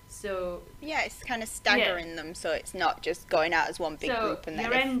mean. So Yeah, it's kind of staggering them, so it's not just going out as one big group and then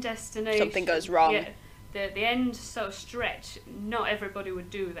your end destination, something goes wrong. Yeah, the end sort of stretch, not everybody would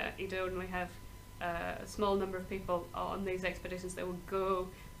do that. You'd only have a small number of people on these expeditions that would go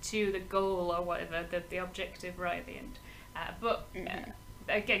to the goal or whatever, the objective right at the end. But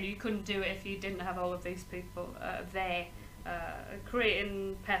again, you couldn't do it if you didn't have all of these people there,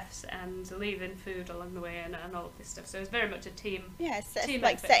 creating paths and leaving food along the way and all of this stuff. So it's very much a team. Yeah, it's team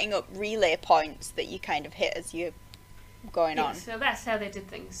like effort. setting up relay points that you kind of hit as you're going on. So that's how they did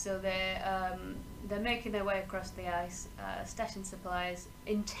things. So they're making their way across the ice, stashing supplies,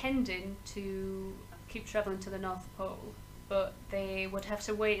 intending to keep travelling to the North Pole. But they would have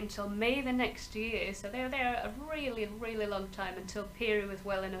to wait until May the next year, so they were there a really, really long time until Peary was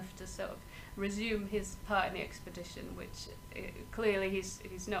well enough to sort of resume his part in the expedition, which clearly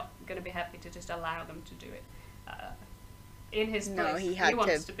he's not going to be happy to just allow them to do it. In his place, No, he had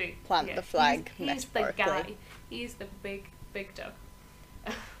wants to to be, plant the flag, he's the guy. metaphorically. He's the big dog.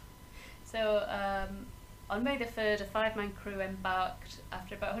 So on May the 3rd, a 5-man crew embarked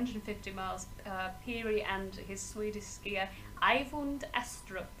after about 150 miles. Peary and his Swedish skier Eivund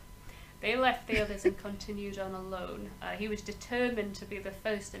Astrup. They left the others and continued on alone. He was determined to be the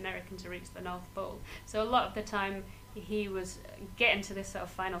first American to reach the North Pole. So a lot of the time he was getting to this sort of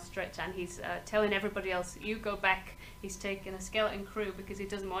final stretch, and he's telling everybody else, you go back. He's taking a skeleton crew because he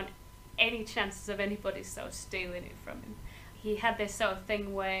doesn't want any chances of anybody sort of stealing it from him. He had this sort of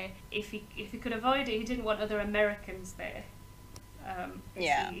thing where if he could avoid it, he didn't want other Americans there.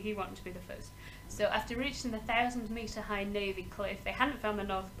 He wanted to be the first. So after reaching the 1,000-metre high Navy cliff, they hadn't found the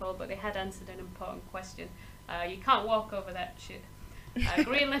North Pole, but they had answered an important question. You can't walk over that shit.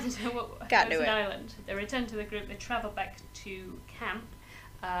 Greenland was Can't do an it. island. They return to the group. They travel back to camp,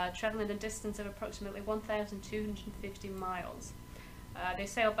 traveling a distance of approximately 1,250 miles. They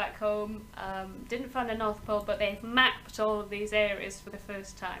sailed back home, didn't find the North Pole, but they've mapped all of these areas for the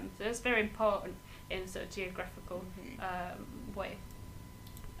first time. So that's very important in a sort of geographical way.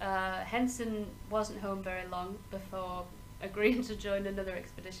 Henson wasn't home very long before agreeing to join another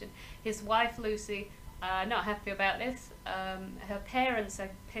expedition. His wife Lucy, not happy about this. Her parents are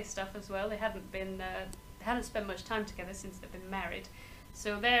pissed off as well. They hadn't spent much time together since they've been married,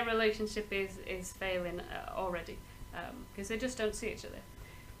 so their relationship is failing already, because they just don't see each other.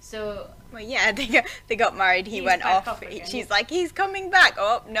 So Well, yeah, they got married. He He's went back off. off again. She's like, he's coming back.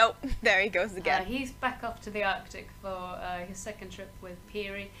 Oh nope, there he goes again. he's back off to the Arctic for his second trip with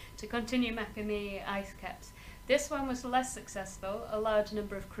Peary to continue mapping the ice caps. This one was less successful. A large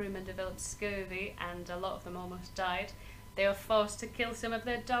number of crewmen developed scurvy, and a lot of them almost died. They were forced to kill some of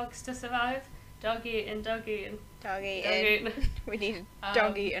their dogs to survive. Dog eating, dog eating, Dog dog eating. eating. We need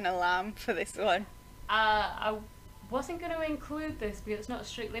dog eating a lamb for this one. I wasn't going to include this because it's not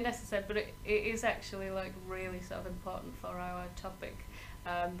strictly necessary, but it is actually like really sort of important for our topic.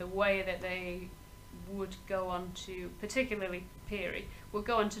 The way that they would go on to, particularly Peary, would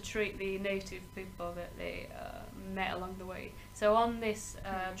go on to treat the native people that they met along the way. So on this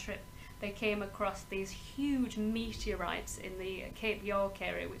trip, they came across these huge meteorites in the Cape York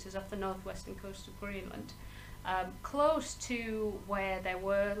area, which is off the northwestern coast of Greenland, close to where there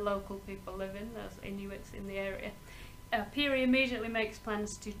were local people living, those Inuits in the area. Peary immediately makes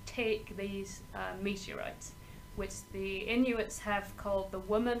plans to take these meteorites, which the Inuits have called the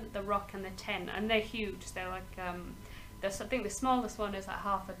Woman, the Rock, and the Ten, and they're huge. They're like, I think the smallest one is at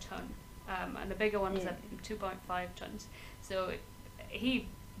 1/2 ton, and the bigger one is at 2.5 tons. So he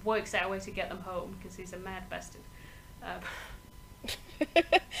works out a way to get them home because he's a mad bastard.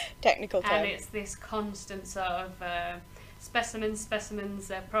 Technical term. And it's this constant sort of specimens,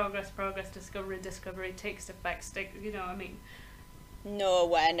 progress, discovery, take stuff back, you know what I mean? No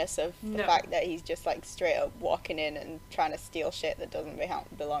awareness of the No. fact that he's just like straight up walking in and trying to steal shit that doesn't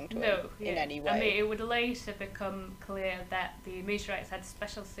belong to him in any way. I mean, it would later become clear that the meteorites had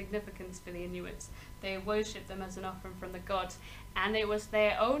special significance for the Inuits. They worshipped them as an offering from the gods, and it was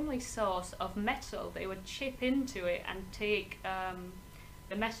their only source of metal. They would chip into it and take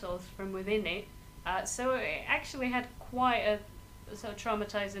the metals from within it. So it actually had quite a sort of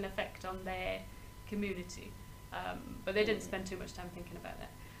traumatizing effect on their community. But they didn't spend too much time thinking about that.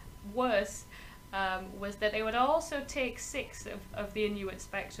 Worse was that they would also take 6 of the Inuits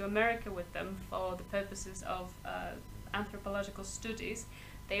back to America with them for the purposes of anthropological studies.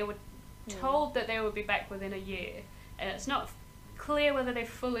 They were told that they would be back within a year, and it's not clear whether they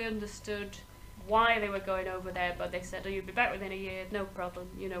fully understood why they were going over there, but they said, oh, you'll be back within a year, no problem,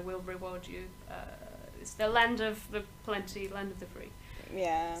 you know, we'll reward you. It's the land of the plenty, land of the free.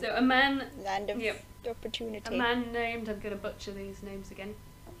 Yeah. So a man... Land of Yep. opportunity. A man named, I'm going to butcher these names again,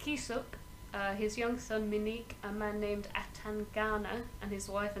 Kisuk, his young son Minik, a man named Atangana, and his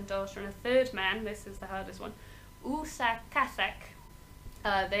wife and daughter, and a third man, this is the hardest one, Usakasak.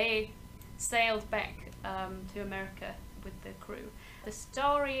 They sailed back to America with the crew. The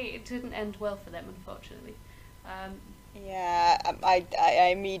story, it didn't end well for them, unfortunately. Yeah, I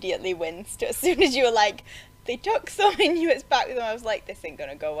immediately winced as soon as you were like, they took some Inuits back with them. I was like, this ain't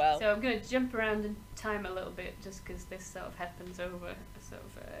gonna go well. So I'm going to jump around in time a little bit, just because this sort of happens over a sort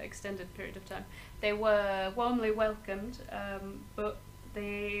of extended period of time. They were warmly welcomed, but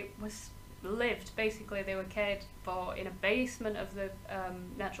they lived, basically they were cared for in a basement of the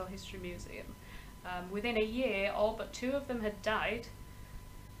Natural History Museum. Within a year, all but 2 of them had died.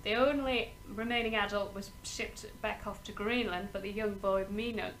 The only remaining adult was shipped back off to Greenland, but the young boy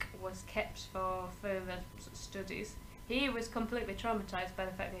Minuk was kept for further studies. He was completely traumatised by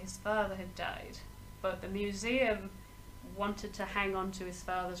the fact that his father had died, but the museum wanted to hang on to his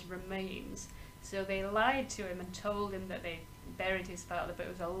father's remains, so they lied to him and told him that they buried his father, but it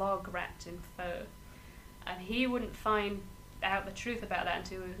was a log wrapped in fur. And he wouldn't find out the truth about that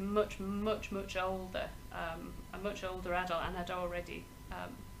until he was much older, a much older adult, and had already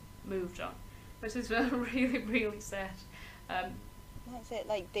moved on, which is really sad. That's it,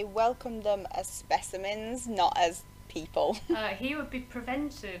 like they welcomed them as specimens, not as people. He would be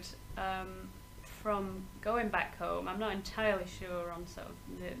prevented from going back home. I'm not entirely sure on sort of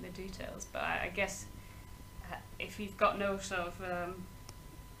the details, but I guess if you've got no sort of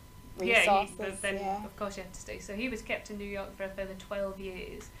Resources, then yeah. of course you have to stay. So he was kept in New York for a further 12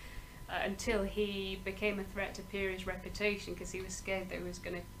 years until he became a threat to Peary's reputation, because he was scared that he was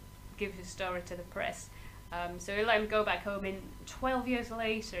going to give his story to the press. So he let him go back home in 12 years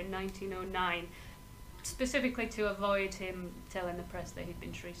later, in 1909, specifically to avoid him telling the press that he'd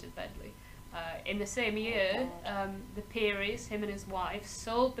been treated badly. In the same year, the Pearies, him and his wife,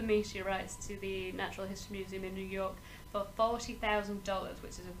 sold the meteorites to the Natural History Museum in New York for $40,000,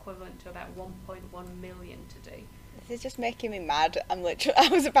 which is equivalent to about 1.1 million today. This is just making me mad. I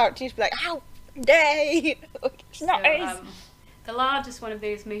was about to just be like, how dare you? It's not his. The largest one of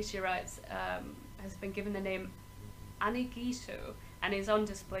these meteorites has been given the name Anigito and is on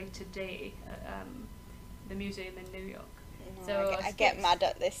display today at the museum in New York. So I get mad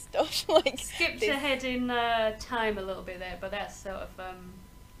at this stuff. Skipped ahead in time a little bit there, but that's sort of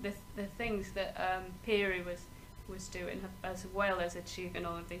the things that Peary was doing, as well as achieving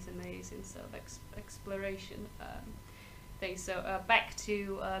all of these amazing sort of exploration things. So back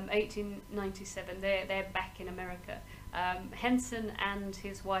to 1897, they're back in America. Henson and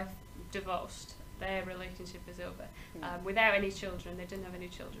his wife divorced. Their relationship is over. Without any children, they didn't have any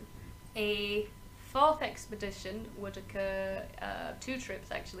children. A fourth expedition would occur, 2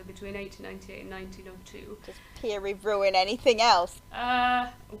 trips actually, between 1898 and 1902. Does Peary ruin anything else?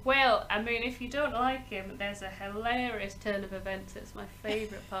 Well, I mean, if you don't like him, there's a hilarious turn of events. It's my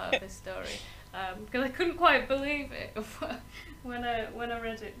favourite part of this story, because I couldn't quite believe it when I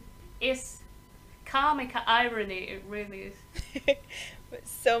read it. It's comic irony, it really is. But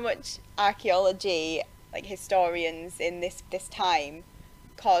so much archaeology, like historians in this time,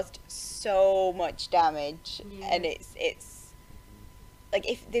 caused so much damage. And it's like,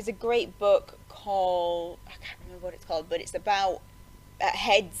 if there's a great book called, I can't remember what it's called, but it's about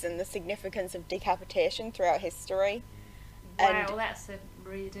heads and the significance of decapitation throughout history. Wow, and that's a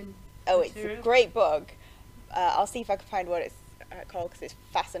reading. Oh, material. It's a great book. I'll see if I can find what it's called, because it's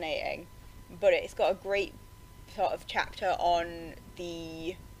fascinating. But it's got a great sort of chapter on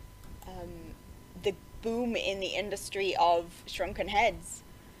the boom in the industry of shrunken heads,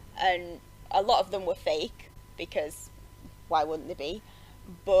 and a lot of them were fake, because why wouldn't they be?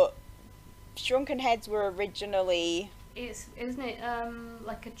 But shrunken heads were originally... Isn't it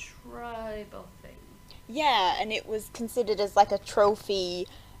like a tribal thing? Yeah, and it was considered as like a trophy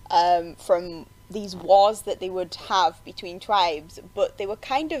from these wars that they would have between tribes, but they were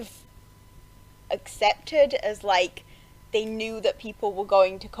kind of accepted as, like, they knew that people were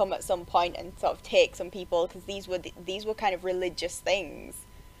going to come at some point and sort of take some people, because these were kind of religious things.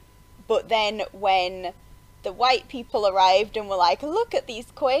 But then when the white people arrived and were like, look at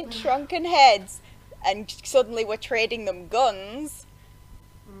these quaint shrunken heads, and suddenly we're trading them guns,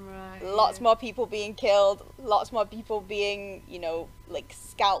 right, lots more people being killed, lots more people being, like,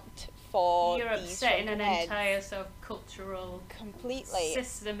 scalped for You're these upsetting an heads. entire sort of cultural Completely.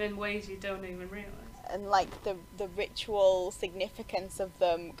 system in ways you don't even realise. And like the ritual significance of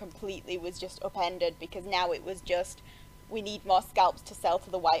them completely was just upended, because now it was just, we need more scalps to sell to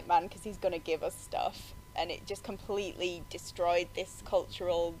the white man because he's going to give us stuff. And it just completely destroyed this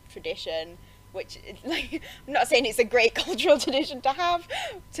cultural tradition, which, like, I'm not saying it's a great cultural tradition to have,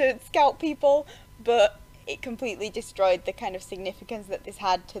 to scalp people, but it completely destroyed the kind of significance that this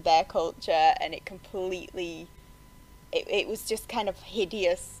had to their culture, and it completely, it was just kind of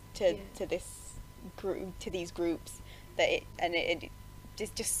hideous to this group, to these groups, that it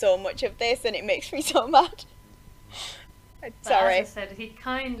just so much of this, and it makes me so mad. Sorry. As I said, he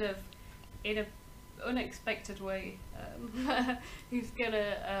kind of, in an unexpected way, he's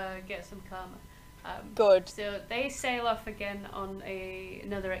gonna get some karma. Good. So they sail off again on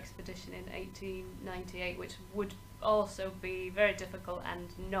another expedition in 1898, which would also be very difficult and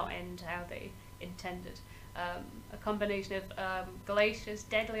not end how they intended. A combination of glaciers,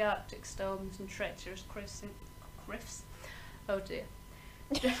 deadly Arctic storms, and treacherous cliffs. Oh dear.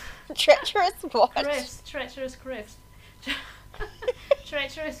 Treacherous what? Treacherous cliffs.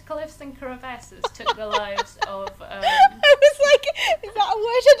 Treacherous cliffs and crevasses took the lives of... I was like, is that a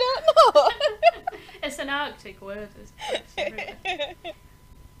word I don't know? It's an Arctic word.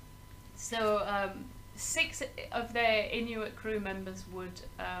 So 6 of their Inuit crew members would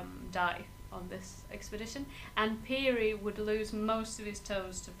die on this expedition, and Peary would lose most of his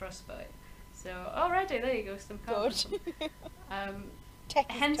toes to frostbite. So already there you go, some karma. Good.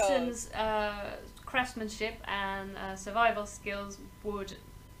 Henson's craftsmanship and survival skills would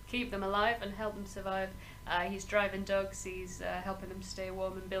keep them alive and help them survive. He's driving dogs, he's helping them stay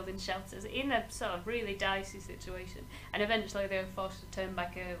warm and building shelters in a sort of really dicey situation. And eventually they were forced to turn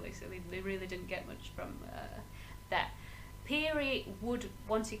back early, so they really didn't get much from that. Peary would,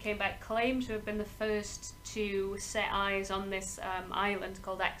 once he came back, claim to have been the first to set eyes on this island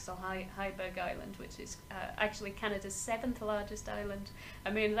called Axel Heiberg Island, which is actually Canada's 7th largest island. I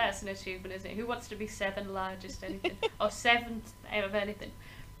mean, that's an achievement, isn't it? Who wants to be 7th largest anything? Or 7th of anything?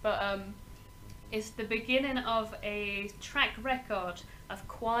 But it's the beginning of a track record of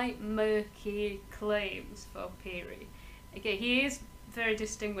quite murky claims for Peary. Okay, he is very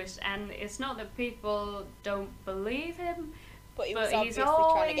distinguished, and it's not that people don't believe him, But he was he's obviously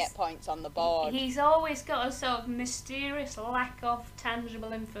always trying to get points on the board. He's always got a sort of mysterious lack of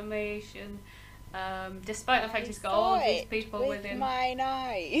tangible information, despite the fact he's got all of these people with him. Mine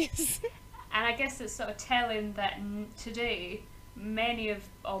eyes. And I guess it's sort of telling that today, many of,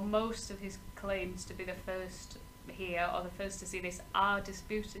 or most of his claims to be the first here, or the first to see this, are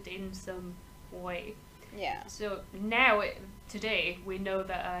disputed in some way. Yeah. So now, today, we know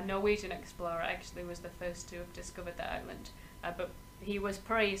that a Norwegian explorer actually was the first to have discovered the island. But he was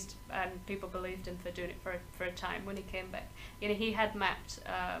praised, and people believed him for doing it for a time when he came back. You know, he had mapped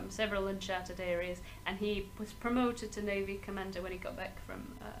several uncharted areas, and he was promoted to Navy Commander when he got back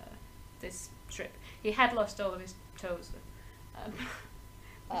from this trip. He had lost all of his toes, though,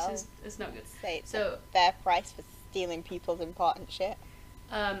 which is not good. It's a fair price for stealing people's important shit.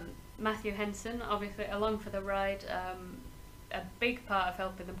 Matthew Henson, obviously, along for the ride, a big part of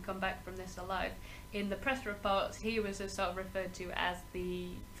helping them come back from this alive. In the press reports, he was sort of referred to as the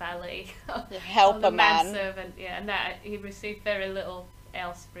valet, The helper the man. manservant. Yeah, and that he received very little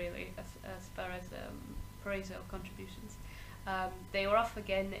else really as far as praise or contributions. They were off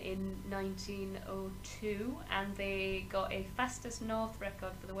again in 1902, and they got a fastest north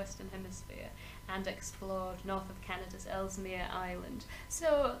record for the Western Hemisphere, and explored north of Canada's Ellesmere Island.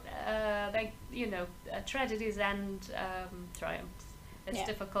 So, they, tragedies and triumphs. It's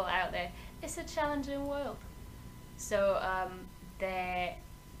difficult out there. It's a challenging world. So, their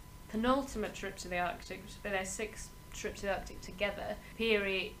penultimate trip to the Arctic, which has been their 6th trip to the Arctic together,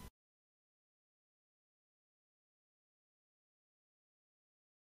 Peary